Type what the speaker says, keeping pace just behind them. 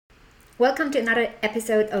Welcome to another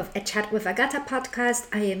episode of A Chat with Agata podcast.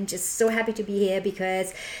 I am just so happy to be here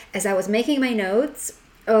because as I was making my notes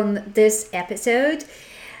on this episode,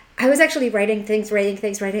 I was actually writing things.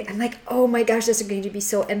 I'm like, oh my gosh, this is going to be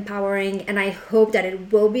so empowering. And I hope that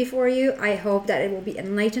it will be for you. I hope that it will be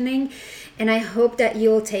enlightening. And I hope that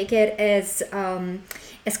you'll take it as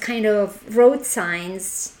kind of road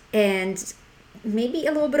signs and maybe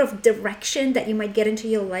a little bit of direction that you might get into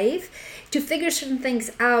your life to figure certain things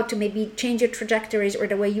out, to maybe change your trajectories or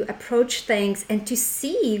the way you approach things, and to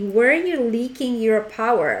see where you're leaking your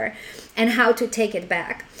power and how to take it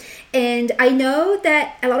back. And I know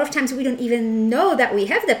that a lot of times we don't even know that we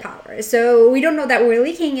have the power. So we don't know that we're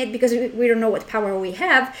leaking it because we don't know what power we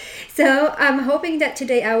have. So I'm hoping that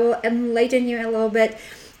today I will enlighten you a little bit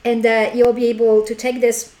and that you'll be able to take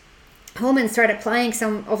this home and start applying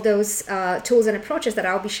some of those tools and approaches that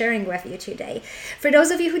I'll be sharing with you today. For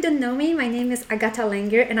those of you who don't know me, my name is Agata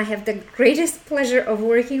Langer, and I have the greatest pleasure of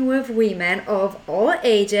working with women of all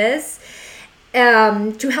ages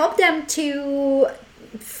to help them to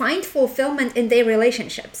find fulfillment in their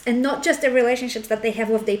relationships, and not just the relationships that they have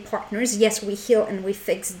with their partners. Yes, we heal and we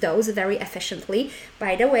fix those very efficiently.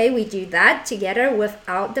 By the way, we do that together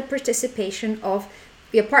without the participation of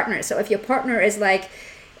your partner. So if your partner is like,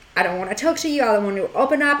 I don't want to talk to you, I don't want to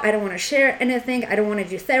open up, I don't want to share anything, I don't want to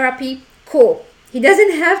do therapy, cool. He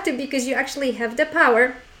doesn't have to, because you actually have the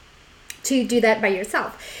power to do that by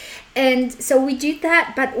yourself. And so we do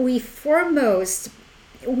that, but we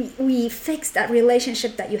fix that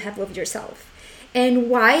relationship that you have with yourself. And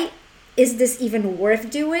why is this even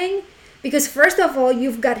worth doing? Because first of all,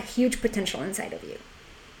 you've got huge potential inside of you.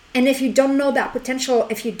 And if you don't know that potential,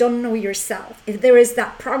 if you don't know yourself, if there is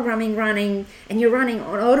that programming running and you're running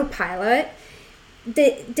on autopilot,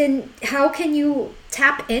 then how can you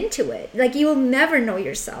tap into it? Like, you'll never know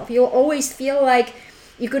yourself. You'll always feel like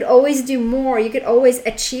you could always do more. You could always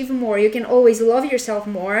achieve more. You can always love yourself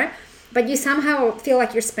more, but you somehow feel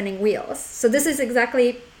like you're spinning wheels. So this is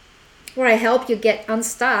exactly where I help you get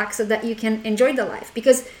unstuck so that you can enjoy the life.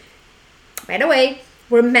 Because, by the way,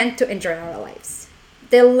 we're meant to enjoy our lives.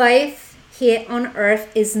 The life here on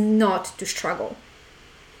earth is not to struggle.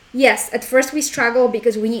 Yes, at first we struggle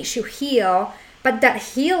because we need to heal, but that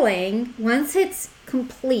healing, once it's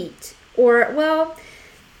complete, or, well,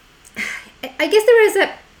 I guess there is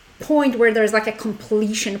a point where there's like a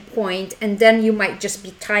completion point, and then you might just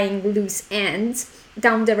be tying loose ends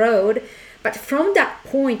down the road. But from that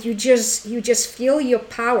point, you just feel your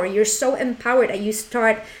power. You're so empowered that you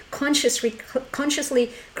start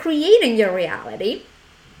consciously creating your reality.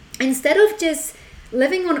 Instead of just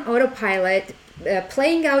living on autopilot,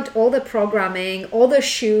 playing out all the programming, all the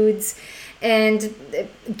shoots, and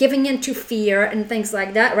giving into fear and things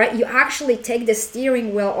like that, right? You actually take the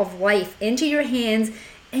steering wheel of life into your hands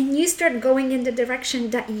and you start going in the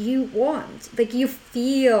direction that you want. Like, you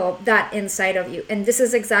feel that inside of you. And this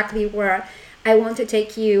is exactly where I want to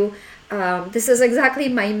take you. This is exactly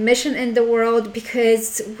my mission in the world,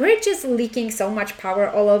 because we're just leaking so much power,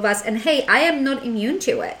 all of us. And hey, I am not immune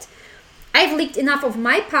to it. I've leaked enough of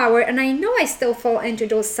my power, and I know I still fall into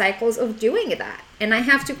those cycles of doing that. And I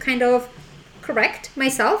have to kind of correct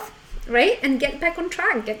myself, right? And get back on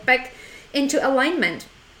track, get back into alignment.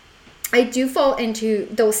 I do fall into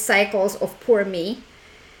those cycles of poor me.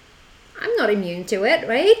 I'm not immune to it,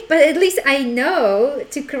 right? But at least I know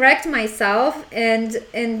to correct myself and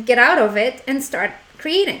get out of it and start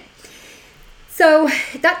creating. So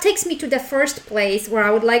that takes me to the first place where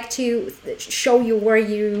I would like to show you where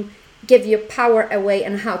you give your power away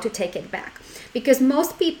and how to take it back. Because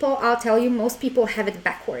most people, I'll tell you, most people have it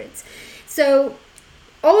backwards. So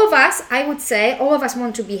all of us, I would say, all of us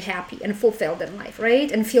want to be happy and fulfilled in life,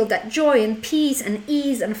 right? And feel that joy and peace and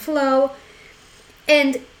ease and flow.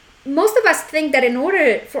 And most of us think that in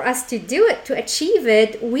order for us to do it, to achieve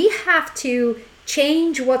it, we have to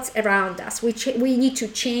change what's around us. We need to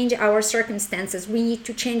change our circumstances. We need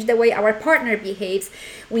to change the way our partner behaves.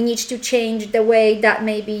 We need to change the way that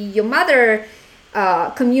maybe your mother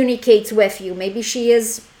communicates with you. Maybe she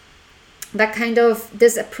is that kind of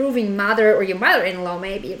disapproving mother, or your mother-in-law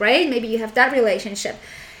maybe, right? Maybe you have that relationship.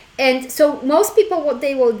 And so most people, what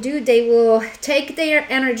they will do, they will take their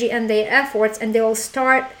energy and their efforts and they will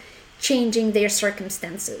start changing their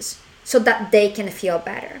circumstances so that they can feel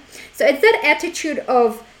better. So it's that attitude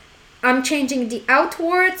of, I'm changing the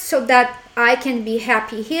outward so that I can be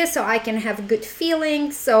happy here, so I can have good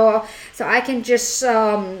feelings, so I can just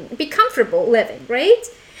be comfortable living, right?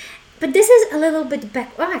 But this is a little bit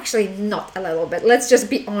well, actually not a little bit, let's just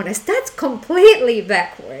be honest, that's completely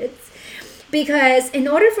backwards. Because in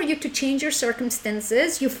order for you to change your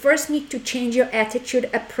circumstances, you first need to change your attitude,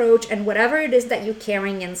 approach, and whatever it is that you're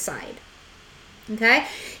carrying inside. Okay?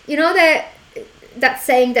 You know that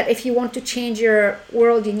saying that if you want to change your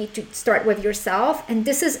world, you need to start with yourself. And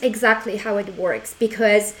this is exactly how it works,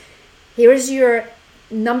 because here's your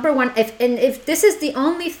number one. If this is the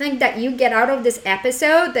only thing that you get out of this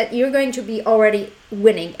episode, that you're going to be already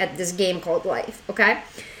winning at this game called life. Okay?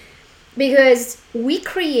 Because we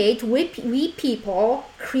people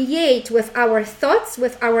create with our thoughts,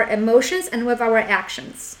 with our emotions, and with our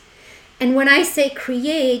actions. And when I say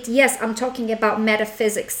create, yes, I'm talking about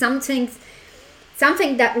metaphysics, something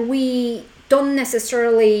that we don't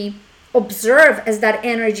necessarily observe as that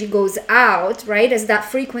energy goes out, right? As that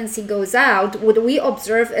frequency goes out, what we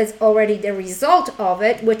observe is already the result of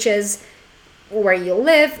it, which is where you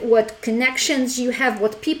live, what connections you have,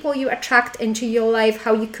 what people you attract into your life,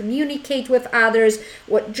 how you communicate with others,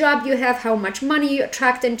 what job you have, how much money you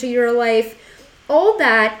attract into your life. All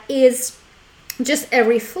that is just a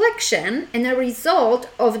reflection and a result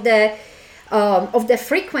of the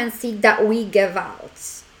frequency that we give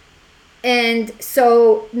out. And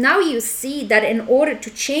so now you see that in order to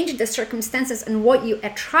change the circumstances and what you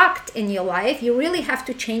attract in your life, you really have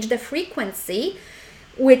to change the frequency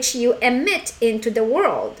which you emit into the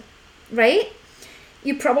world, right?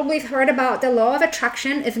 You probably have heard about the law of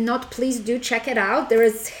attraction. If not, please do check it out. There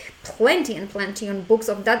is plenty and plenty on books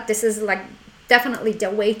of that. This is like definitely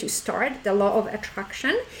the way to start, the law of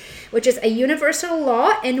attraction, which is a universal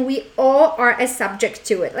law, and we all are a subject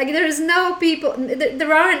to it. Like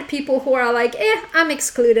there aren't people who are like, I'm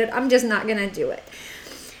excluded, I'm just not gonna do it.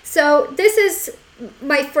 So this is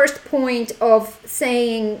my first point of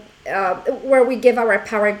saying where we give our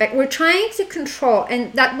power back. We're trying to control,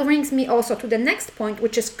 and that brings me also to the next point,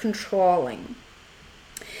 which is controlling.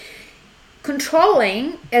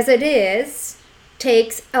 Controlling, as it is,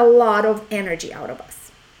 takes a lot of energy out of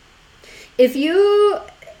us. If you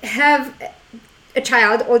have a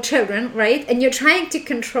child or children, right, and you're trying to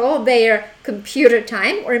control their computer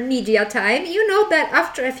time or media time, you know that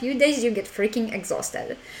after a few days you get freaking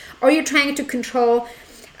exhausted. Or you're trying to control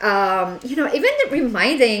even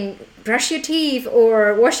reminding, brush your teeth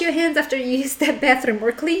or wash your hands after you use the bathroom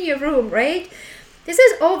or clean your room, right? This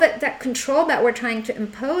is all that control that we're trying to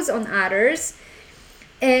impose on others.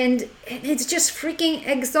 And it's just freaking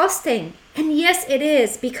exhausting. And yes, it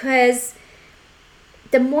is, because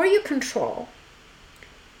the more you control,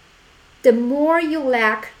 the more you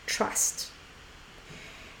lack trust.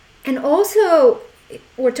 And also,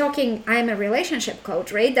 I'm a relationship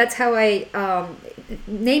coach, right? That's how I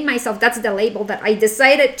name myself. That's the label that I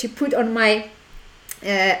decided to put on my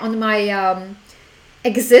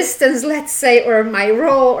existence, let's say, or my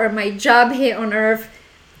role or my job here on earth.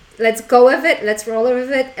 Let's go with it. Let's roll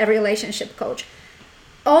with it. A relationship coach.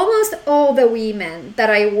 Almost all the women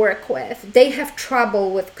that I work with, they have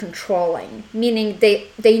trouble with controlling, meaning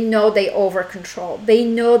they know they over control. They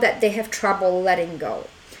know that they have trouble letting go.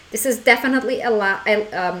 This is definitely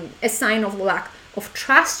a sign of lack of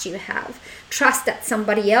trust you have. Trust that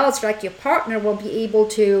somebody else, like your partner, will be able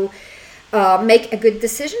to make a good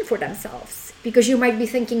decision for themselves. Because you might be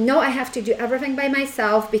thinking, no, I have to do everything by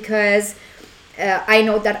myself because I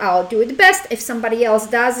know that I'll do it best if somebody else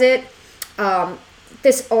does it.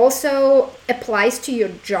 This also applies to your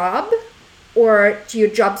job or to your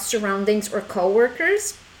job surroundings or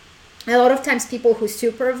coworkers. A lot of times people who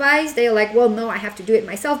supervise, they're like, well, no, I have to do it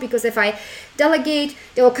myself because if I delegate,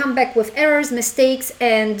 they will come back with errors, mistakes,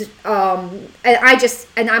 and I'm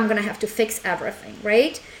going to have to fix everything,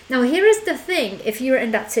 right? Now, here is the thing. If you're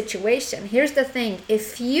in that situation, here's the thing.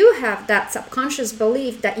 If you have that subconscious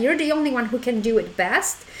belief that you're the only one who can do it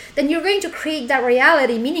best, then you're going to create that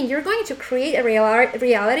reality, meaning you're going to create a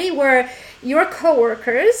reality where your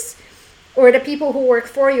coworkers or the people who work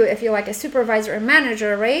for you, if you're like a supervisor or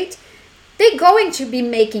manager, right? They're going to be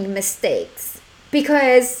making mistakes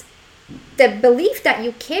because the belief that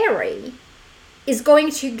you carry is going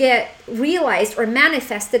to get realized or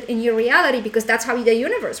manifested in your reality because that's how the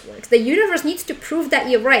universe works. The universe needs to prove that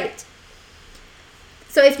you're right.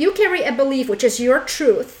 So if you carry a belief, which is your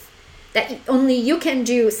truth, that only you can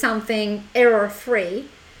do something error-free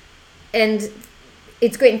and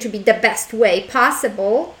it's going to be the best way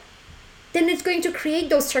possible, then it's going to create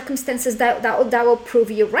those circumstances that will prove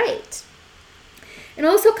you right. And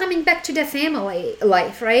also coming back to the family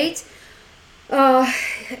life, right?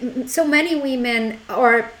 So many women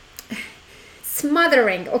are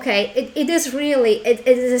smothering. Okay, it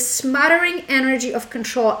is a smothering energy of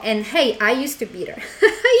control. And hey, I used to be there.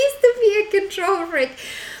 I used to be a control freak.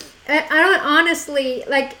 I don't honestly,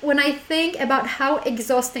 like, when I think about how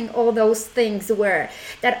exhausting all those things were,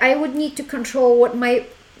 that I would need to control what my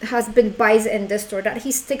husband buys in the store, that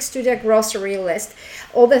he sticks to the grocery list,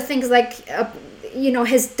 all the things like,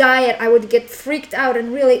 his diet, I would get freaked out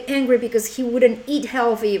and really angry because he wouldn't eat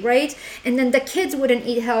healthy, right? And then the kids wouldn't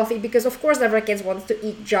eat healthy because, of course, every kid wants to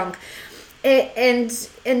eat junk. And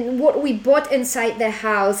what we bought inside the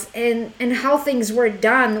house, and how things were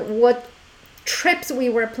done, what trips we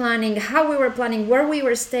were planning, how we were planning, where we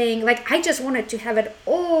were staying. Like, I just wanted to have it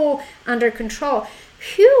all under control.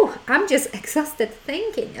 Phew, I'm just exhausted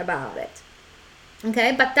thinking about it.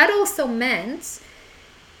 Okay, but that also meant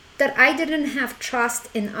that I didn't have trust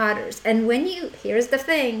in others. And here's the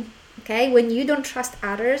thing, okay, when you don't trust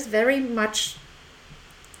others, very much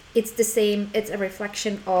it's a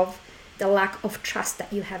reflection of the lack of trust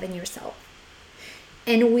that you have in yourself.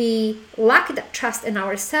 And we lack that trust in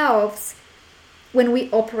ourselves when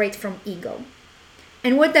we operate from ego.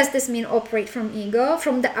 And what does this mean, operate from ego?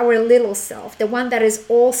 From our little self, the one that is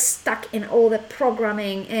all stuck in all the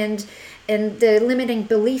programming and the limiting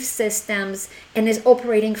belief systems, and is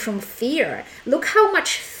operating from fear. Look how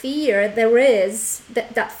much fear there is.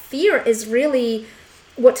 That fear is really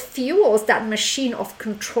what fuels that machine of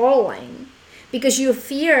controlling. Because you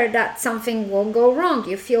fear that something will go wrong.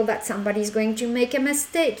 You feel that somebody's going to make a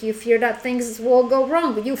mistake. You fear that things will go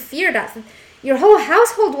wrong. You fear that your whole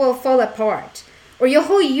household will fall apart, or your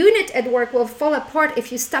whole unit at work will fall apart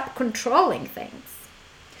if you stop controlling things.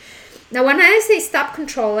 Now, when I say stop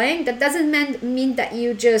controlling, that doesn't mean that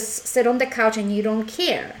you just sit on the couch and you don't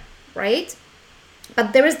care, right?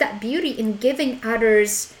 But there is that beauty in giving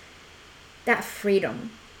others that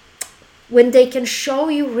freedom, when they can show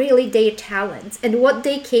you really their talents and what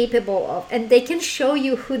they're capable of, and they can show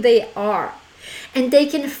you who they are, and they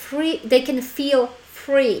can feel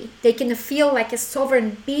free. They can feel like a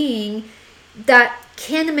sovereign being that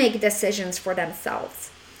can make decisions for themselves.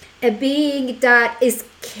 A being that is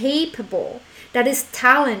capable, that is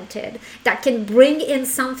talented, that can bring in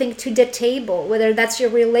something to the table, whether that's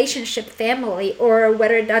your relationship, family, or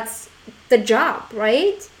whether that's the job,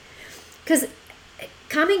 right? Because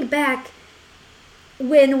coming back,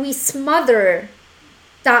 when we smother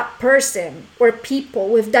that person or people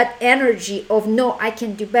with that energy of, no, I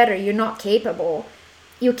can do better, you're not capable,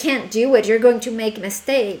 you can't do it, you're going to make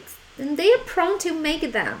mistakes, then they are prone to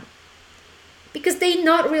make them. Because they're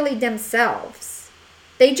not really themselves.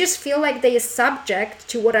 They just feel like they are subject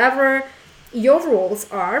to whatever your rules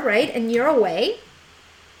are, right? And your way.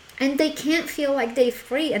 And they can't feel like they're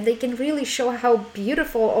free, and they can really show how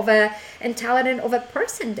beautiful and talented of a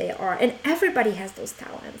person they are. And everybody has those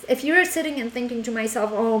talents. If you're sitting and thinking to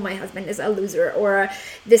myself, oh, my husband is a loser, or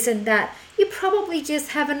this and that, you probably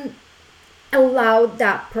just haven't allowed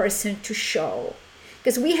that person to show.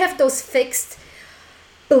 Because we have those fixed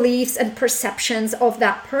beliefs and perceptions of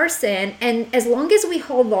that person, and as long as we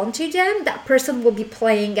hold on to them, that person will be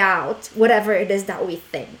playing out whatever it is that we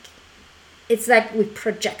think. It's like we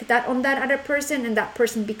project that on that other person, and that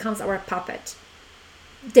person becomes our puppet.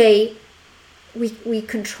 We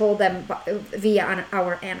control them via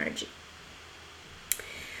our energy.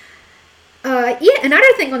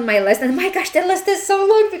 Another thing on my list, and my gosh, the list is so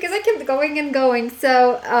long because I kept going and going,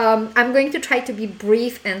 so I'm going to try to be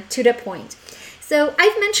brief and to the point. So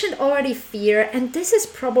I've mentioned already fear, and this is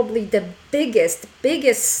probably the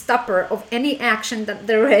biggest stopper of any action that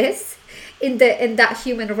there is in that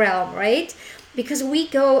human realm, right? Because we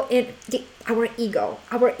go in our ego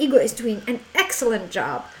is doing an excellent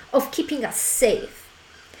job of keeping us safe.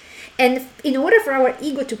 And in order for our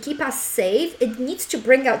ego to keep us safe, it needs to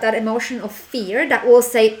bring out that emotion of fear that will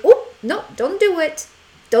say, oh, no, don't do it.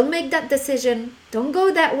 Don't make that decision. Don't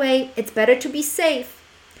go that way. It's better to be safe.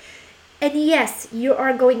 And yes, you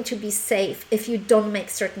are going to be safe if you don't make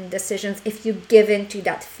certain decisions, if you give in to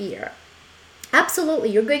that fear.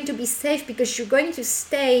 Absolutely, you're going to be safe because you're going to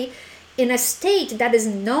stay in a state that is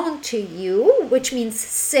known to you, which means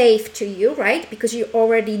safe to you, right? Because you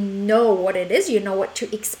already know what it is, you know what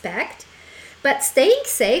to expect. But staying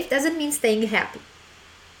safe doesn't mean staying happy.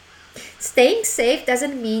 Staying safe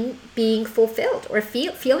doesn't mean being fulfilled or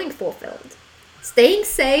feeling fulfilled. Staying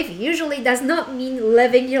safe usually does not mean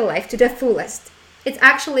living your life to the fullest. It's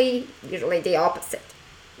actually usually the opposite,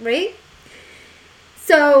 right?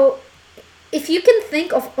 So if you can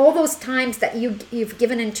think of all those times that you've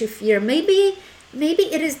given into fear, maybe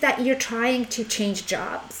it is that you're trying to change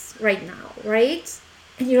jobs right now, right?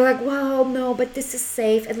 And you're like, well, no, but this is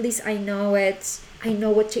safe. At least I know it. I know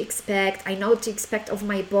what to expect. I know what to expect of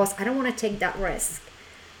my boss. I don't want to take that risk.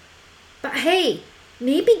 But hey,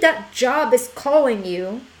 maybe that job is calling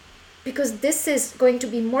you because this is going to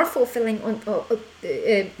be more fulfilling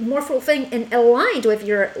more fulfilling and aligned with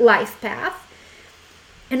your life path,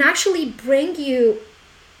 and actually bring you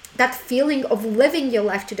that feeling of living your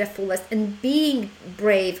life to the fullest and being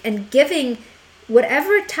brave and giving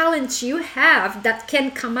whatever talents you have that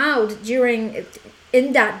can come out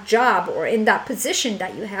in that job or in that position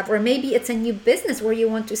that you have, or maybe it's a new business where you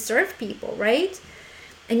want to serve people, right?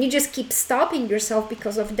 And you just keep stopping yourself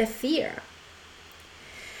because of the fear.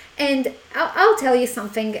 And I'll tell you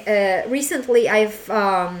something. Recently, I've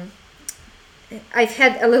had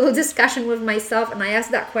a little discussion with myself, and I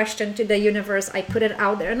asked that question to the universe. I put it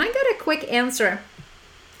out there, and I got a quick answer.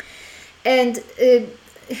 And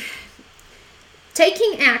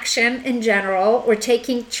taking action in general, or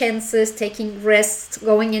taking chances, taking risks,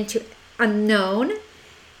 going into unknown,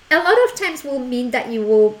 a lot of times will mean that you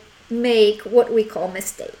will make what we call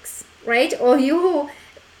mistakes, right? Or you will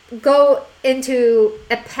go into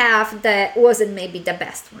a path that wasn't maybe the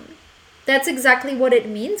best one. That's exactly what it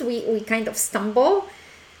means. We kind of stumble.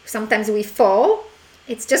 Sometimes we fall.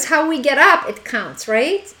 It's just how we get up, it counts,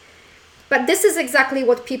 right? But this is exactly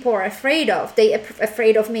what people are afraid of. They are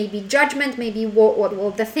afraid of maybe judgment, maybe what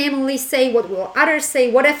will the family say, what will others say,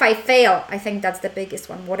 what if I fail? I think that's the biggest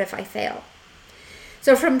one, what if I fail?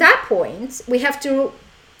 So from that point, we have to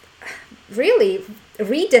really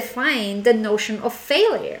redefine the notion of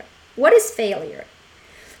failure. What is failure?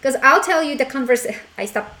 Because I'll tell you I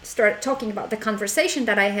started talking about the conversation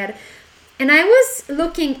that I had, and I was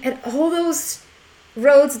looking at all those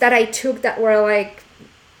roads that I took that were like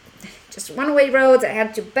just one-way roads. I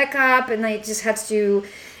had to back up, and I just had to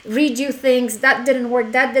redo things. That didn't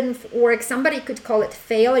work. Somebody could call it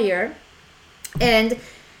failure. And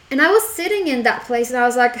I was sitting in that place, and I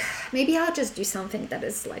was like, maybe I'll just do something that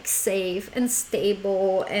is like safe and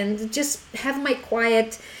stable and just have my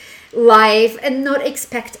quiet life and not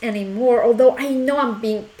expect any more, although I know I'm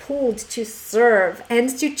being pulled to serve and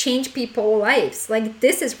to change people's lives. Like,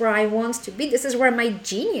 this is where I want to be. This is where my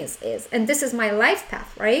genius is, and this is my life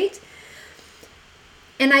path, right?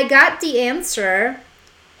 And I got the answer,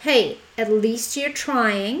 hey, at least you're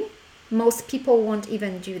trying. Most people won't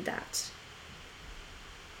even do that.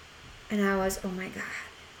 And I was, oh my God,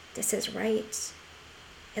 this is right.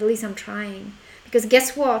 At least I'm trying. Because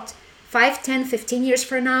guess what? 5, 10, 15 years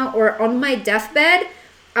from now, or on my deathbed,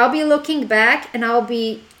 I'll be looking back, and I'll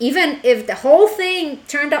be, even if the whole thing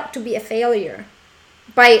turned out to be a failure,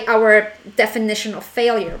 by our definition of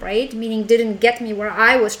failure, right? Meaning didn't get me where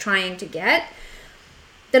I was trying to get,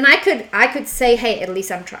 then I could say, hey, at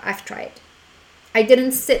least I've tried. I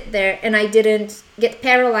didn't sit there and I didn't get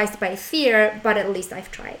paralyzed by fear, but at least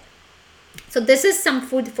I've tried. So this is some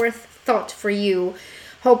food for thought for you.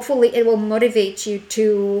 Hopefully it will motivate you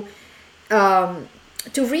to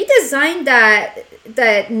redesign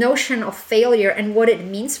that notion of failure and what it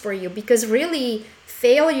means for you. Because really,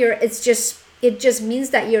 failure it just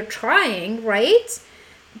means that you're trying, right?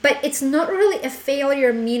 But it's not really a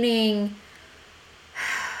failure, meaning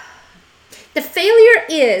the failure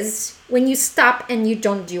is when you stop and you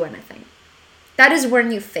don't do anything. That is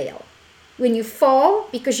when you fail. When you fall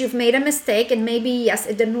because you've made a mistake, and maybe, yes,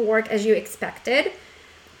 it didn't work as you expected,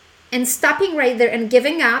 and stopping right there and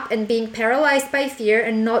giving up and being paralyzed by fear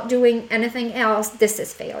and not doing anything else, this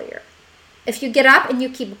is failure. If you get up and you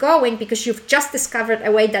keep going because you've just discovered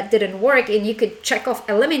a way that didn't work, and you could check off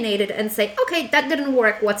eliminate it and say, okay, that didn't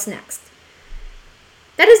work, what's next?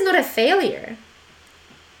 That is not a failure.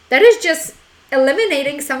 That is just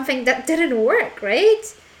eliminating something that didn't work, right?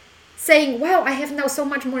 Saying, wow, I have now so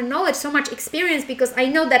much more knowledge, so much experience, because I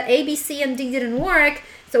know that A, B, C, and D didn't work,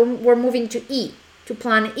 so we're moving to E, to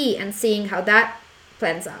plan E, and seeing how that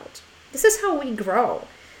plans out. This is how we grow.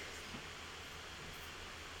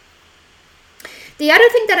 The other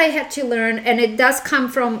thing that I had to learn, and it does come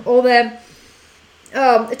from all the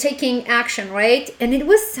taking action, right? And it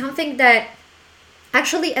was something that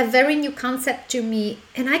actually a very new concept to me,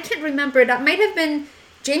 and I can't remember, that might have been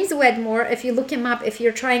James Wedmore. If you look him up, if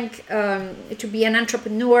you're trying to be an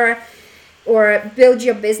entrepreneur or build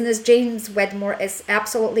your business, James Wedmore is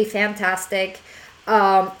absolutely fantastic.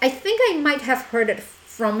 I think I might have heard it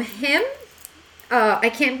from him.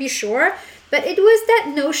 I can't be sure, but it was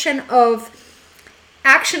that notion of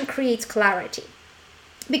action creates clarity.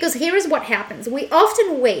 Because here is what happens. We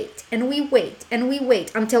often wait and we wait and we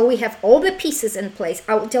wait until we have all the pieces in place,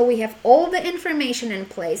 until we have all the information in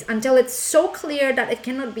place, until it's so clear that it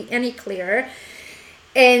cannot be any clearer.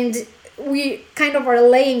 And we kind of are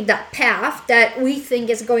laying that path that we think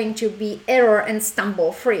is going to be error and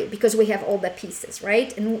stumble free because we have all the pieces,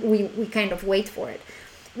 right? And we kind of wait for it.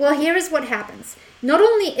 Well, here is what happens. Not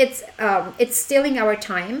only it's stealing our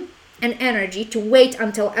time, and energy to wait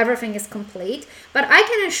until everything is complete. But I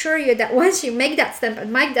can assure you that once you make that step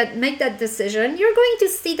and make that decision, you're going to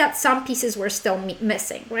see that some pieces were still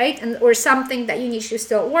missing, right? And or something that you need to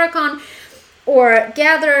still work on or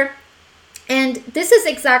gather. And this is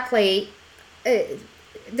exactly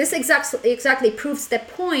proves the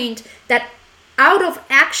point that out of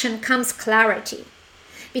action comes clarity,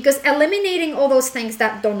 because eliminating all those things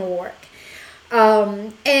that don't work,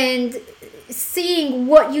 and seeing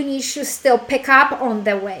what you need to still pick up on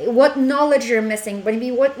the way, what knowledge you're missing,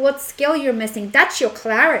 maybe what skill you're missing, that's your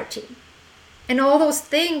clarity. And all those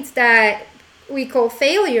things that we call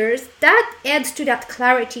failures, that adds to that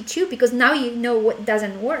clarity too, because now you know what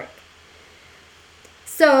doesn't work.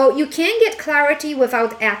 So you can get clarity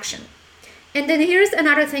without action. And then here's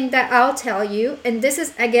another thing that I'll tell you, and this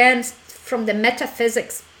is again from the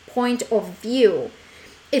metaphysics point of view.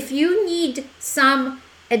 If you need some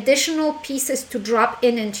additional pieces to drop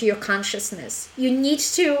into your consciousness, you need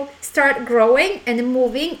to start growing and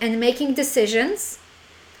moving and making decisions,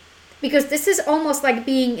 because this is almost like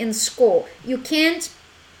being in school. You can't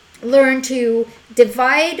learn to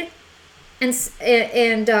divide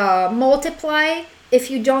and multiply if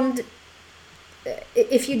you don't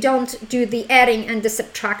do the adding and the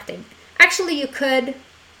subtracting. Actually, you could.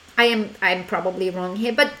 I'm probably wrong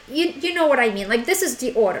here, but you know what I mean. Like, this is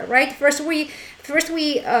the order, right? First we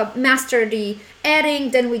master the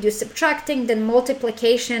adding, then we do subtracting, then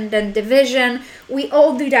multiplication, then division. We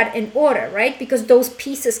all do that in order, right? Because those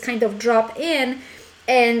pieces kind of drop in,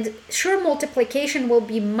 and sure, multiplication will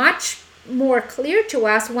be much more clear to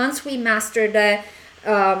us once we master the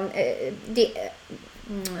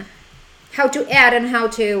how to add and how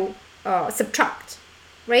to subtract,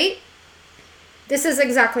 right? This is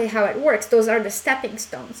exactly how it works. Those are the stepping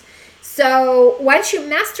stones. So once you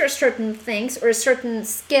master certain things or certain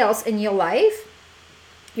skills in your life,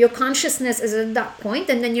 your consciousness is at that point,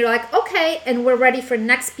 and then you're like, okay, and we're ready for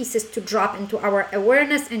next pieces to drop into our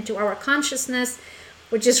awareness, into our consciousness.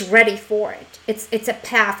 We're just ready for it. It's a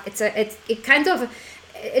path. It's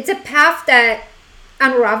a path that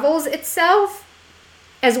unravels itself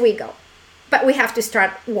as we go. But we have to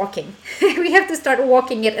start walking. We have to start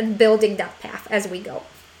walking it and building that path as we go.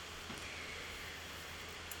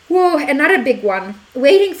 Whoa, another big one.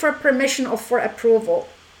 Waiting for permission or for approval.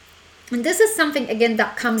 And this is something, again,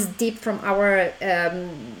 that comes deep from our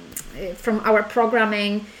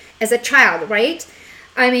programming as a child, right?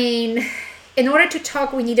 I mean, in order to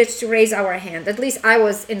talk, we needed to raise our hand. At least I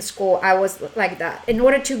was in school. I was like that. In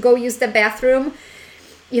order to go use the bathroom,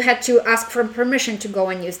 you had to ask for permission to go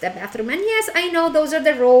and use the bathroom. And yes, I know those are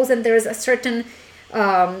the rules, and there's a certain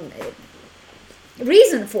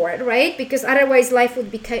reason for it, right? Because otherwise life would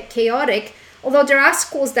be chaotic. Although there are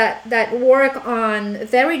schools that work on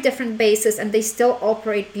very different bases and they still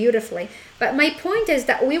operate beautifully. But my point is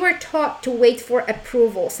that we were taught to wait for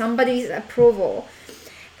approval, somebody's approval,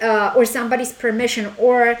 or somebody's permission,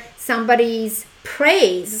 or somebody's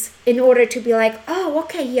praise, in order to be like, oh,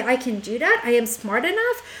 okay, yeah, I can do that. I am smart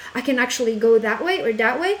enough. I can actually go that way or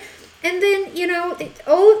that way. And then,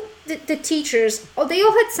 the teachers, they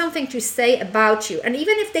all had something to say about you. And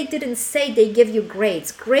even if they didn't say, they give you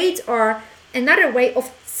grades. Grades are another way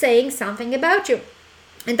of saying something about you.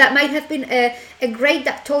 And that might have been a grade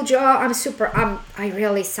that told you, oh, I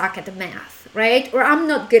really suck at math, right? Or I'm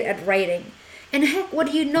not good at writing. And heck, what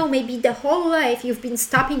do you know? Maybe the whole life you've been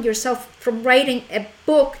stopping yourself from writing a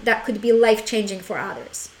book that could be life-changing for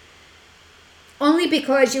others. Only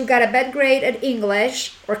because you got a bad grade at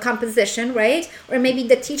English or composition, right? Or maybe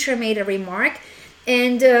the teacher made a remark,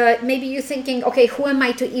 and maybe you're thinking, okay, who am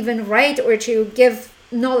I to even write or to give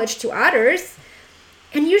knowledge to others?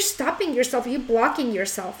 And you're stopping yourself, you're blocking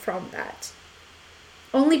yourself from that.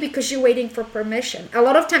 Only because you're waiting for permission. A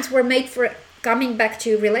lot of times we're made for coming back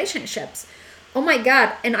to relationships. Oh my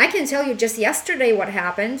God. And I can tell you just yesterday what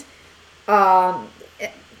happened.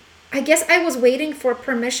 I guess I was waiting for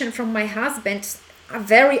permission from my husband,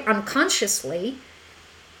 very unconsciously,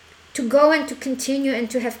 to go and to continue and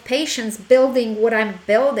to have patience building what I'm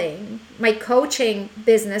building, my coaching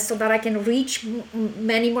business, so that I can reach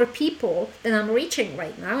many more people than I'm reaching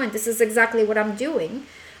right now. And this is exactly what I'm doing.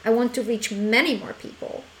 I want to reach many more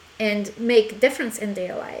people and make a difference in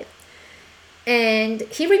their life. And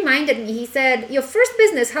he reminded me, he said, your first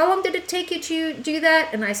business, how long did it take you to do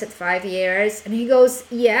that? And I said, 5 years. And he goes,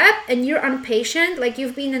 yeah, and you're impatient. Like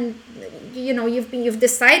you've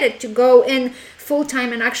decided to go in full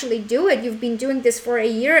time and actually do it. You've been doing this for a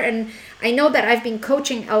year. And I know that I've been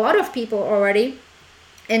coaching a lot of people already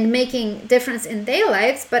and making difference in their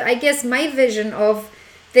lives. But I guess my vision of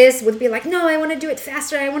this would be like, no, I want to do it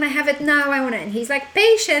faster. I want to have it now. And he's like,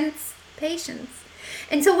 patience, patience.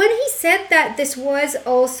 And so when he said that, this was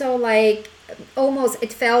also like, almost,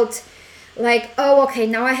 it felt like, oh, okay,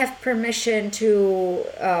 now I have permission to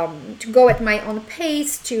go at my own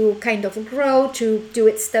pace, to kind of grow, to do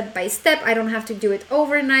it step by step. I don't have to do it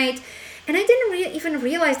overnight. And I didn't even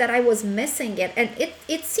realize that I was missing it. And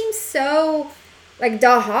it seems so like,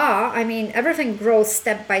 daha. I mean, everything grows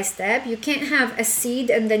step by step. You can't have a seed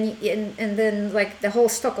and then like the whole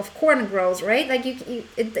stalk of corn grows, right? Like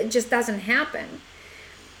it just doesn't happen.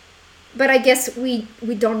 But I guess we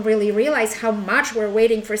don't really realize how much we're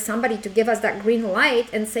waiting for somebody to give us that green light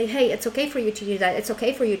and say, hey, it's okay for you to do that. It's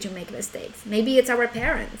okay for you to make mistakes. Maybe it's our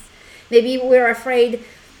parents. Maybe we're afraid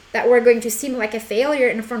that we're going to seem like a failure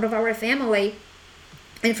in front of our family,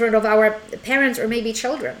 in front of our parents, or maybe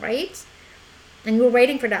children, right? And we're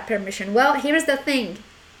waiting for that permission. Well, here's the thing.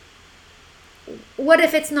 What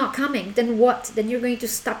if it's not coming? Then what? Then you're going to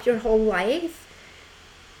stop your whole life?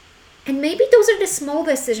 And maybe those are the small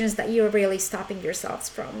decisions that you're really stopping yourselves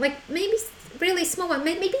from. Like, maybe really small one.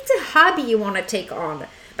 Maybe it's a hobby you want to take on,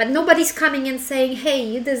 but nobody's coming and saying, hey,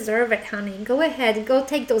 you deserve it, honey. Go ahead, go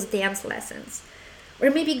take those dance lessons. Or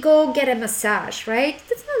maybe go get a massage, right?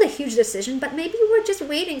 That's not a huge decision, but maybe we're just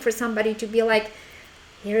waiting for somebody to be like,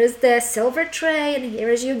 here is the silver tray and here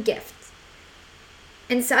is your gift.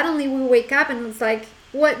 And suddenly we wake up and it's like,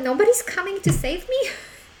 what, nobody's coming to save me?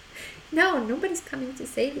 No, nobody's coming to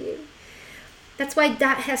save you. That's why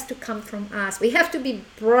that has to come from us. We have to be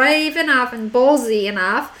brave enough and ballsy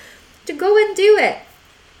enough to go and do it.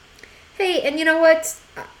 Hey, and you know what?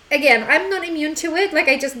 Again, I'm not immune to it. Like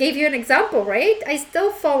I just gave you an example, right? I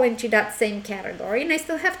still fall into that same category, and I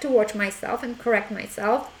still have to watch myself and correct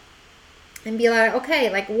myself and be like, okay,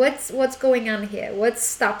 like what's going on here? What's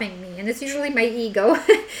stopping me? And it's usually my ego,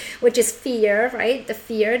 which is fear, right? The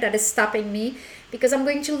fear that is stopping me, because I'm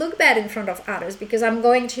going to look bad in front of others, because I'm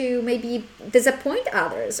going to maybe disappoint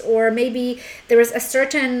others, or maybe there is a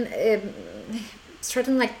certain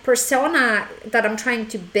like persona that I'm trying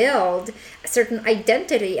to build, a certain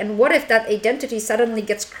identity. And what if that identity suddenly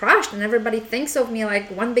gets crushed and everybody thinks of me like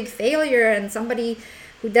one big failure and somebody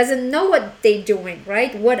who doesn't know what they're doing,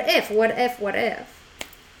 right? What if?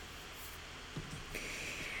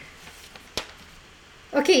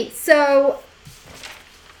 Okay, so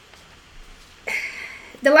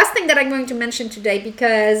the last thing that I'm going to mention today,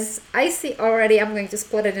 because I see already I'm going to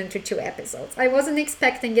split it into 2 episodes. I wasn't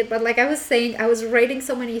expecting it, but like I was saying, I was writing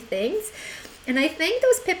so many things. And I think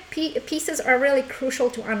those pieces are really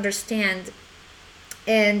crucial to understand.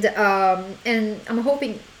 And I'm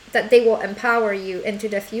hoping that they will empower you into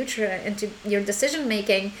the future, into your decision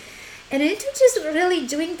making, and into just really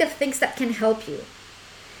doing the things that can help you.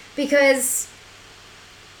 Because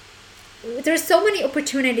there's so many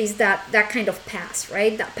opportunities that kind of pass,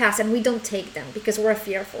 right? That pass, and we don't take them because we're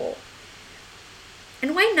fearful.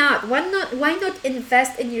 And why not? Why not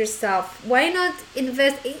invest in yourself? Why not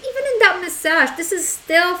invest even in that massage? This is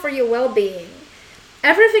still for your well-being.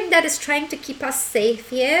 Everything that is trying to keep us safe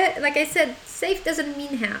here, like I said, safe doesn't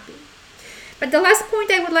mean happy. But the last point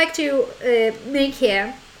I would like to make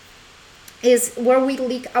here is where we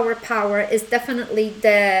leak our power is definitely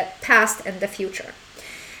the past and the future.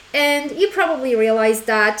 And you probably realize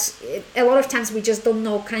that a lot of times we just don't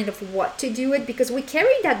know kind of what to do with, because we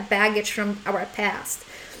carry that baggage from our past.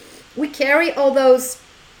 We carry all those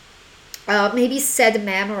maybe sad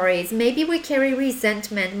memories. Maybe we carry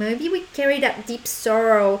resentment. Maybe we carry that deep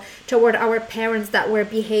sorrow toward our parents that were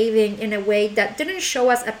behaving in a way that didn't show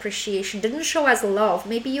us appreciation, didn't show us love.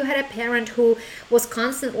 Maybe you had a parent who was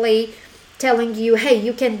constantly telling you, hey,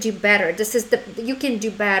 you can do better. You can do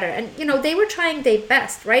better. And, they were trying their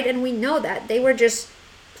best, right? And we know that they were just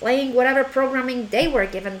playing whatever programming they were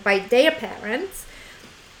given by their parents.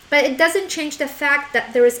 But it doesn't change the fact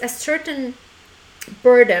that there is a certain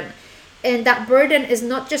burden. And that burden is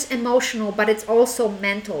not just emotional, but it's also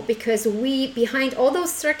mental, because behind all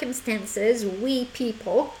those circumstances, we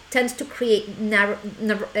people tend to create narratives.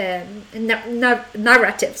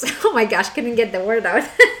 Oh my gosh, couldn't get the word out.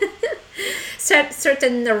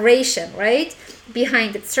 Certain narration, right?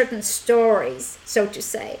 Behind it, certain stories, so to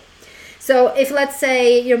say. So if, let's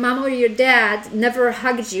say, your mom or your dad never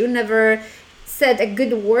hugged you, never said a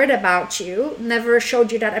good word about you, never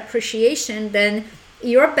showed you that appreciation, then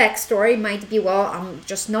your backstory might be, well, I'm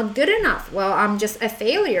just not good enough. Well, I'm just a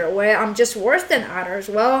failure. Well, I'm just worse than others.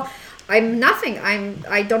 Well, I'm nothing.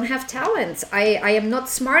 I don't have talents. I am not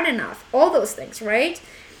smart enough. All those things, right?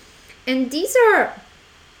 And these are,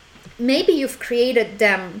 maybe you've created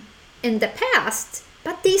them in the past,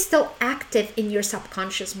 but they're still active in your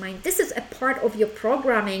subconscious mind. This is a part of your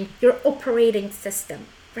programming, your operating system,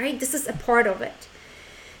 right? This is a part of it.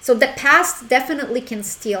 So the past definitely can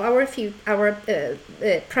steal our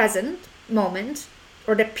present moment,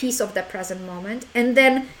 or the piece of the present moment, and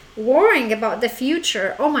then worrying about the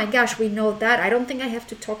future. Oh my gosh, we know that. I don't think I have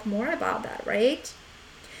to talk more about that, right?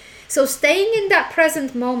 So staying in that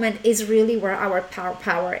present moment is really where our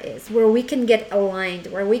power is, where we can get aligned,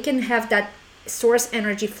 where we can have that source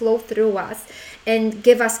energy flow through us and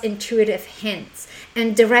give us intuitive hints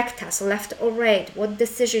and direct us left or right. What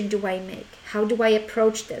decision do I make? How do I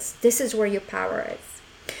approach this? This is where your power is.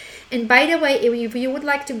 And by the way, if you would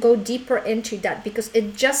like to go deeper into that, because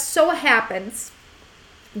it just so happens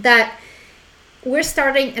that we're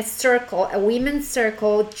starting a circle, a women's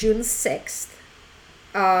circle, June 6th.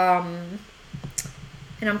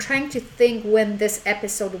 And I'm trying to think when this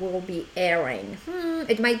episode will be airing.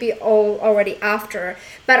 It might be already after,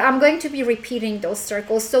 but I'm going to be repeating those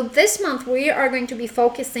circles. So this month we are going to be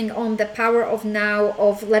focusing on the power of now,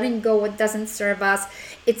 of letting go what doesn't serve us.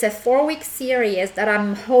 It's a 4-week series that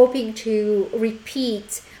I'm hoping to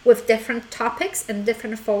repeat with different topics and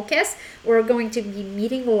different focus. We're going to be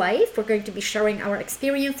meeting live. We're going to be sharing our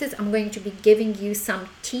experiences. I'm going to be giving you some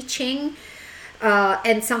teaching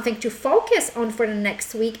and something to focus on for the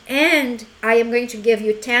next week. And I am going to give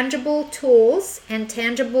you tangible tools and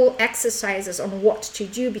tangible exercises on what to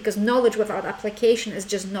do, because knowledge without application is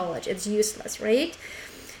just knowledge. It's useless, right?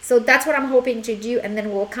 So that's what I'm hoping to do. And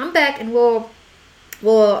then we'll come back and we'll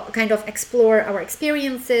kind of explore our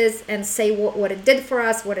experiences and say what it did for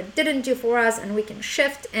us, what it didn't do for us, and we can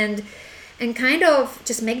shift and kind of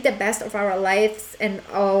just make the best of our lives and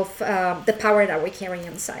of the power that we carry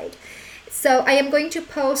inside. So I am going to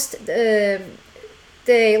post the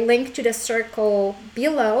link to the circle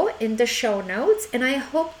below in the show notes, and I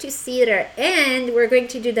hope to see you there. And we're going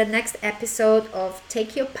to do the next episode of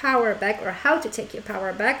Take Your Power Back, or how to take your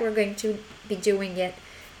power back. We're going to be doing it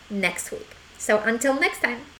next week. So until next time.